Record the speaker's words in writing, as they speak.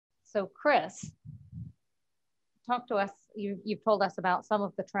So Chris, talk to us. You've told us about some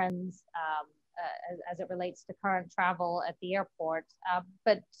of the trends as it relates to current travel at the airport,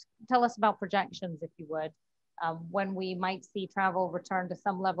 but tell us about projections, if you would, when we might see travel return to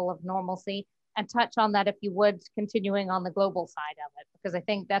some level of normalcy, and touch on that, if you would, continuing on the global side of it, because I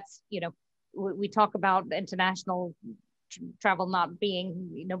think that's, we talk about international travel not being,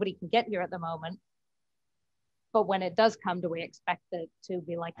 nobody can get here at the moment. But when it does come, do we expect it to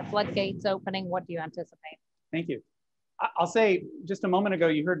be like the floodgates opening? What do you anticipate? Thank you. I'll say just a moment ago,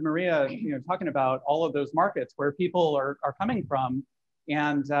 you heard Maria talking about all of those markets where people are coming from.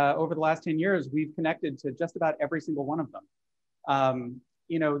 And over the last 10 years, we've connected to just about every single one of them.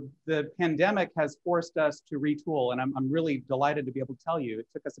 The pandemic has forced us to retool, and I'm really delighted to be able to tell you, it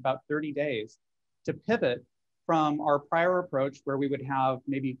took us about 30 days to pivot from our prior approach, where we would have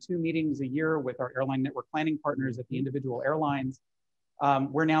maybe 2 meetings a year with our airline network planning partners at the individual airlines.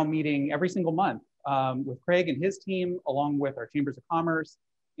 We're now meeting every single month with Craig and his team, along with our chambers of commerce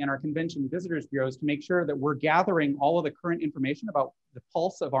and our convention visitors bureaus, to make sure that we're gathering all of the current information about the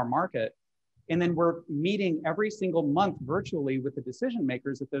pulse of our market. And then we're meeting every single month virtually with the decision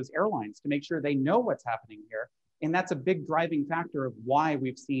makers at those airlines to make sure they know what's happening here. And that's a big driving factor of why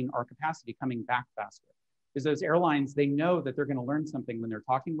we've seen our capacity coming back faster. Is those airlines, they know that they're going to learn something when they're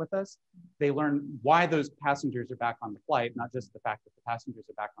talking with us. They learn why those passengers are back on the flight, not just the fact that the passengers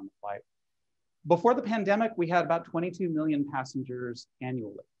are back on the flight. Before the pandemic, we had about 22 million passengers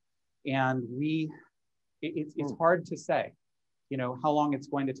annually. And it's hard to say, how long it's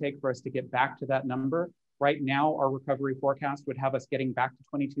going to take for us to get back to that number. Right now, our recovery forecast would have us getting back to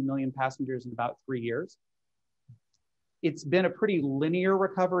 22 million passengers in about 3 years. It's been a pretty linear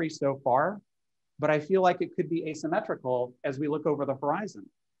recovery so far, but I feel like it could be asymmetrical as we look over the horizon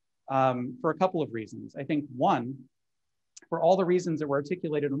for a couple of reasons. I think one, for all the reasons that were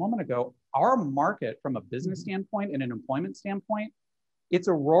articulated a moment ago, our market from a business standpoint and an employment standpoint, it's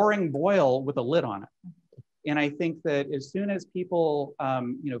a roaring boil with a lid on it. And I think that as soon as people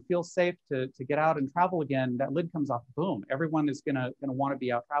feel safe to get out and travel again, that lid comes off, boom, everyone is gonna wanna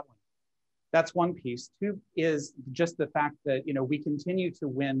be out traveling. That's one piece. Two is just the fact that we continue to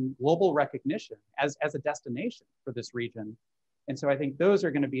win global recognition as a destination for this region. And so I think those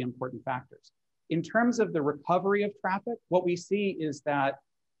are going to be important factors. In terms of the recovery of traffic, what we see is that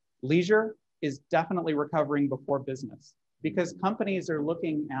leisure is definitely recovering before business, because companies are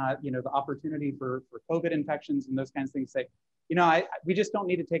looking at the opportunity for COVID infections and those kinds of things. Say, we just don't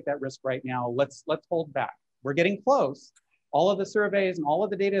need to take that risk right now. Let's hold back. We're getting close. All of the surveys and all of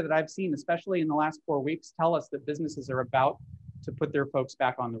the data that I've seen, especially in the last 4 weeks, tell us that businesses are about to put their folks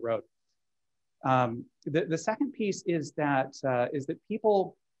back on the road. The second piece is that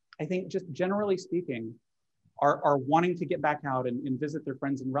people, I think, just generally speaking, are wanting to get back out and visit their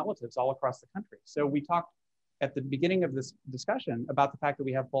friends and relatives all across the country. So we talked at the beginning of this discussion about the fact that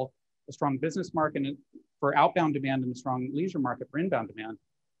we have both a strong business market for outbound demand and a strong leisure market for inbound demand.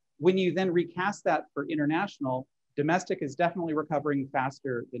 When you then recast that for international, domestic is definitely recovering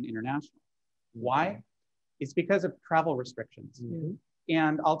faster than international. Why? It's because of travel restrictions. Mm-hmm.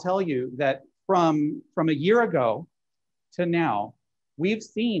 And I'll tell you that from a year ago to now, we've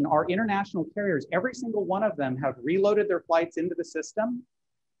seen our international carriers, every single one of them have reloaded their flights into the system.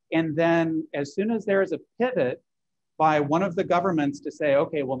 And then as soon as there is a pivot by one of the governments to say,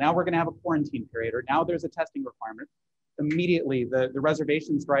 okay, well, now we're going to have a quarantine period, or now there's a testing requirement, immediately the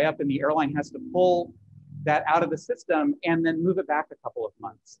reservations dry up and the airline has to pull that out of the system and then move it back a couple of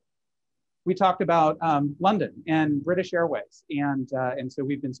months. We talked about London and British Airways. And so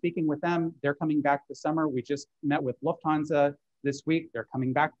we've been speaking with them. They're coming back this summer. We just met with Lufthansa this week. They're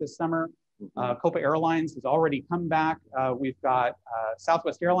coming back this summer. Copa Airlines has already come back. We've got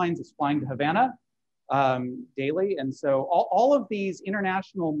Southwest Airlines is flying to Havana daily. And so all of these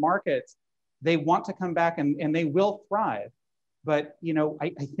international markets, they want to come back and they will thrive. But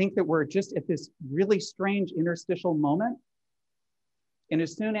I think that we're just at this really strange interstitial moment. And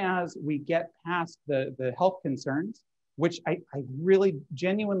as soon as we get past the health concerns, which I really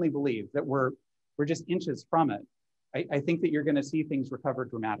genuinely believe that we're just inches from it, I think that you're going to see things recover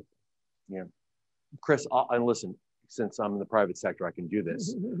dramatically. Yeah. Chris, and listen, since I'm in the private sector, I can do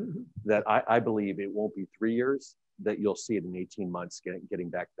this, that I believe it won't be 3 years, that you'll see it in 18 months getting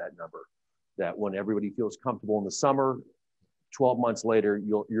back to that number. That when everybody feels comfortable in the summer, 12 months later,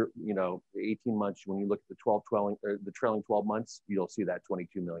 you're 18 months, when you look at the trailing 12 months, you'll see that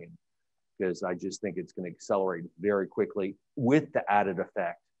 22 million. Because I just think it's going to accelerate very quickly with the added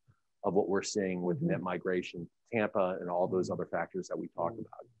effect of what we're seeing with net migration Tampa and all those other factors that we talked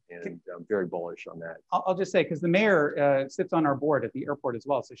about. And I'm very bullish on that. I'll just say, because the mayor sits on our board at the airport as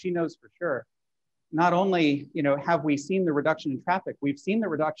well, so she knows for sure. Not only, have we seen the reduction in traffic, we've seen the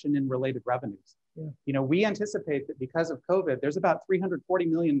reduction in related revenues. Yeah. We anticipate that because of COVID, there's about $340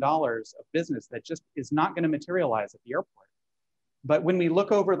 million of business that just is not going to materialize at the airport. But when we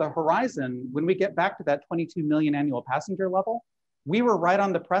look over the horizon, when we get back to that 22 million annual passenger level, we were right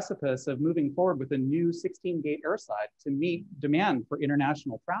on the precipice of moving forward with a new 16-gate airside to meet demand for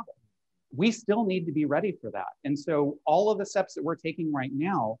international travel. We still need to be ready for that. And so all of the steps that we're taking right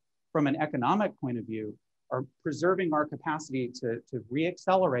now from an economic point of view are preserving our capacity to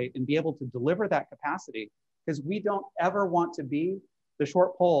reaccelerate and be able to deliver that capacity, because we don't ever want to be the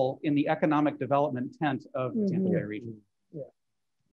short pole in the economic development tent of the Tampa Bay region.